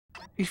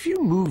If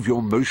you move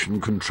your motion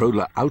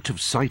controller out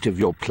of sight of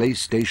your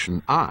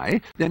PlayStation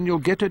Eye, then you'll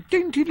get a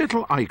dainty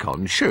little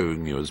icon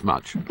showing you as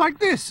much, like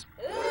this.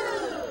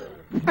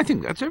 I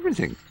think that's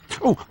everything.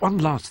 Oh, one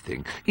last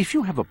thing. If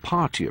you have a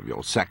party of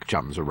your sack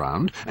chums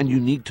around and you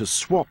need to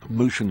swap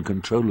motion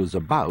controllers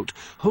about,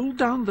 hold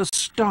down the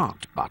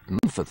Start button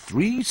for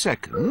 3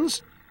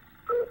 seconds,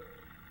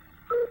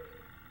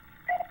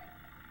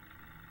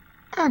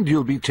 and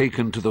you'll be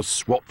taken to the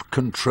swap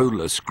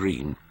controller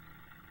screen.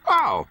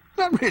 Wow,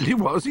 that really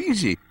was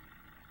easy.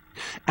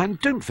 And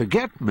don't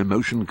forget, my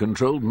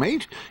motion-controlled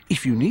mate,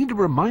 if you need a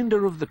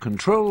reminder of the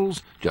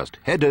controls, just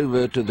head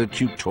over to the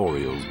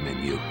Tutorials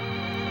menu.